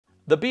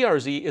The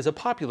BRZ is a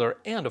popular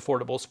and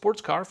affordable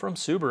sports car from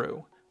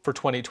Subaru. For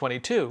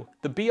 2022,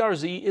 the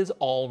BRZ is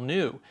all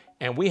new,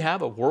 and we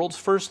have a world's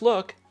first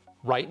look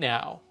right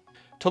now.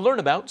 To learn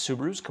about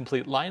Subaru's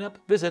complete lineup,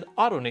 visit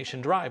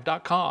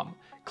AutoNationDrive.com.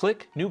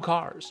 Click New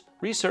Cars,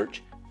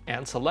 Research,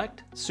 and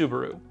select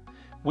Subaru.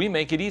 We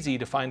make it easy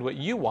to find what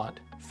you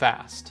want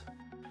fast.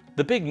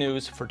 The big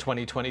news for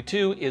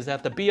 2022 is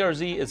that the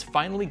BRZ is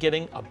finally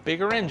getting a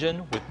bigger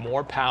engine with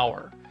more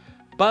power.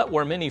 But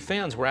where many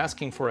fans were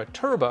asking for a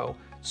turbo,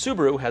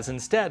 Subaru has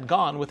instead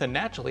gone with a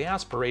naturally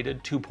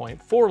aspirated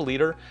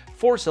 2.4-liter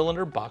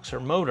four-cylinder boxer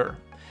motor.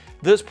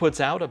 This puts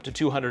out up to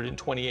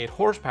 228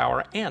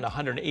 horsepower and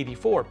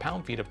 184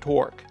 pound-feet of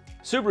torque.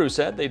 Subaru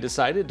said they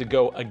decided to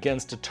go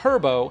against a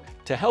turbo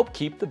to help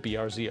keep the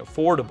BRZ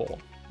affordable.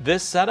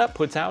 This setup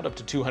puts out up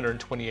to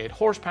 228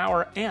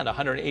 horsepower and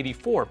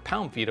 184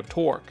 pound-feet of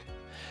torque.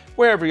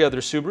 Where every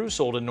other Subaru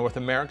sold in North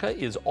America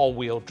is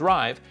all-wheel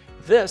drive,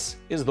 this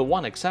is the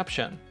one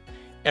exception.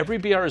 Every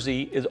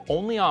BRZ is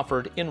only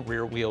offered in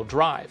rear-wheel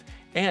drive,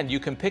 and you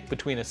can pick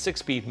between a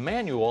 6-speed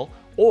manual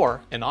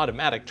or an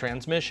automatic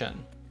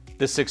transmission.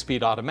 The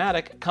 6-speed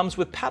automatic comes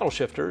with paddle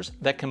shifters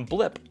that can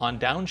blip on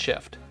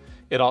downshift.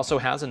 It also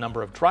has a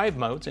number of drive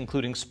modes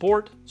including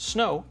Sport,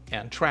 Snow,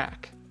 and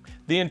Track.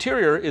 The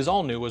interior is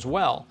all new as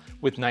well,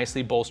 with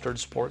nicely bolstered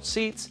sport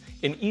seats,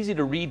 an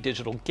easy-to-read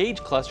digital gauge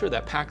cluster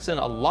that packs in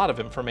a lot of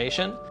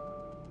information,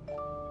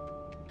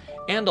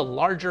 and a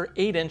larger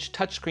 8-inch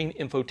touchscreen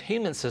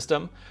infotainment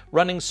system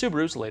running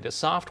Subaru's latest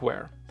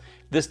software.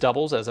 This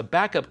doubles as a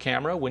backup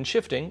camera when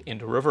shifting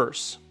into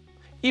reverse.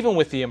 Even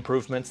with the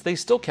improvements, they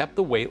still kept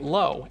the weight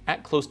low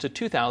at close to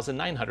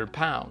 2,900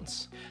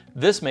 pounds.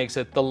 This makes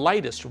it the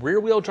lightest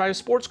rear-wheel drive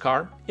sports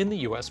car in the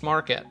US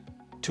market.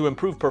 To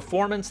improve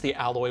performance, the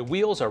alloy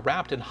wheels are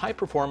wrapped in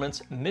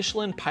high-performance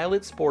Michelin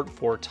Pilot Sport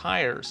 4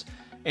 tires,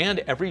 and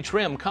every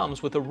trim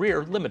comes with a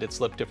rear limited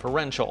slip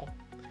differential.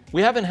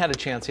 We haven't had a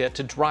chance yet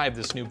to drive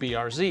this new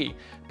BRZ,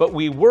 but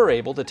we were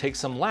able to take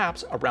some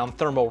laps around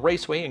Thermal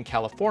Raceway in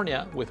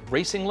California with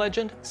racing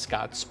legend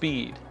Scott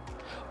Speed.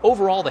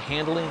 Overall, the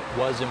handling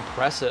was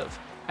impressive,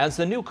 as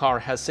the new car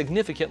has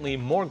significantly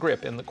more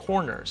grip in the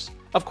corners.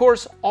 Of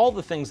course, all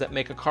the things that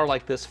make a car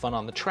like this fun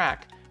on the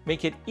track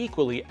make it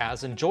equally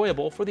as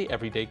enjoyable for the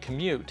everyday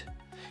commute.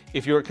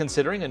 If you're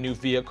considering a new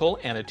vehicle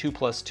and a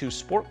 2+2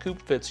 Sport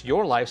Coupe fits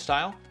your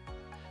lifestyle,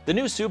 the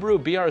new Subaru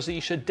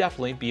BRZ should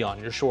definitely be on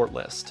your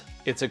shortlist.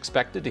 It's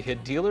expected to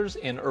hit dealers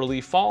in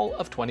early fall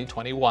of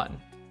 2021.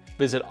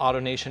 Visit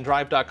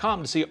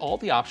AutoNationDrive.com to see all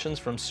the options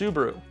from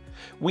Subaru.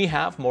 We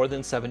have more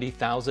than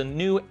 70,000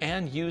 new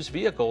and used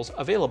vehicles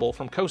available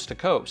from coast to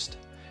coast.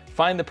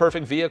 Find the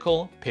perfect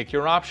vehicle, pick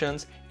your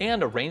options,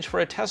 and arrange for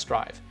a test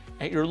drive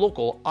at your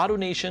local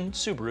AutoNation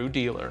Subaru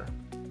dealer.